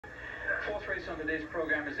race on today's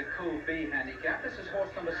program is a Cool B handicap. This is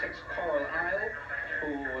horse number 6, Coral Isle,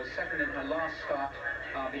 who was second in her last start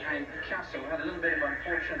behind Picasso. Had a little bit of an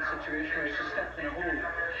unfortunate situation where she stepped in a hole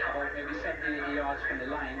about maybe 70-80 yards from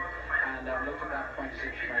the line, and looked at that point as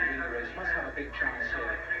if she might win the race. Must have a big chance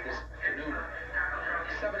here this afternoon.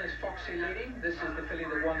 7 is Foxy Lady. This is the filly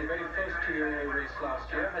that won the very first 2-year-old race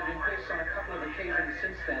last year. Had been placed on a couple of occasions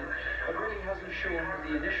since then, but really hasn't shown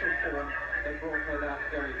the initial form that brought her that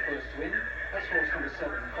very first win. That's horse number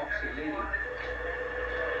 7, Foxy Lady.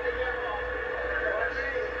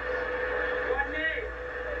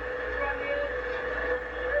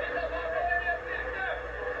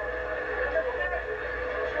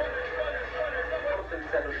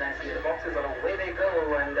 Settled nicely in the boxes, and away they go.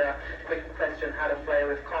 And quick question, how to fly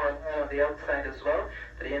with Coral on the outside as well.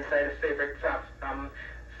 To the inside, a favourite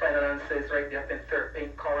final answer is right there up in third.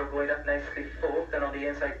 Pink Coral going up nicely fourth. Then on the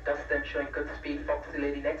inside, Dust Them showing good speed. Foxy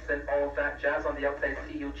Lady next, and all that jazz on the outside.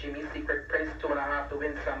 See You Jimmy, Secret Prince 2.5 to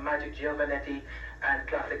win some Magic Giovanetti and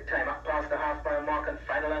Classic Time up past the half-mile mark. And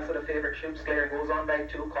final answer, the favourite Shoots Clear goes on by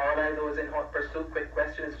 2. Coral Isle is in hot pursuit. Quick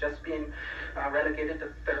question is just being relegated to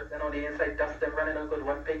third. Then on the inside, Dust Them running a good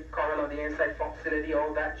one. Pink Coral on the inside, Foxy Lady,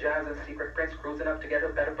 all that jazz, and Secret Prince cruising up to get a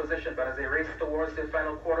better position. But as they race towards the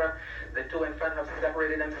final quarter, the two in front have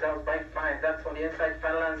separated themselves by 5. That's on the inside,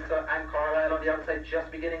 final answer, and Coral Isle on the outside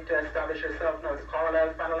just beginning to establish herself. Now it's Coral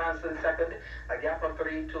Isle, final answer in second, a gap of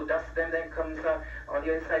 3 to Dust Them. Then comes on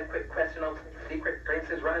the inside, quick question of Secret Prince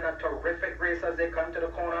is running a terrific race as they come to the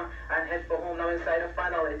corner and head for home now inside the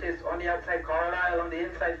final. It is on the outside, Coral Isle, on the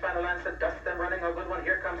inside, final answer, Dust Them running a good one.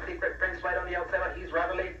 Here comes Secret Prince right on the outside, but he's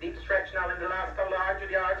rather late. Deep stretch now in the last couple of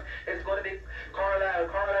 100 yards. It's going to be Coral Isle.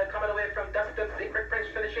 Coral Isle coming away from Dust Them. Secret Prince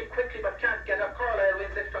finishing quickly but can't get up. Coral Isle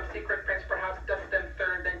wins it from Secret Prince, perhaps Dust Them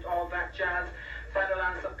third, then all that jazz. Final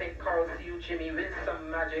answer, Pink Coral, See You Jimmy, wins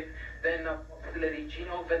some Magic. Then Lady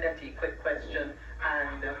Gino Vanetti, quick question,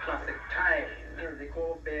 and Classic Time. Here's the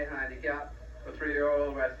Coal Bay handicap for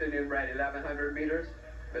 3-year-old West Indian bred 1100 metres.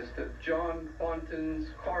 Mr. John Fontain's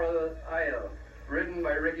Coral Isle, ridden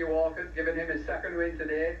by Ricky Walcott, giving him his second win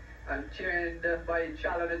today, and trained by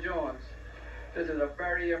Challoner Jones. This is a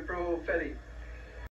very improved filly.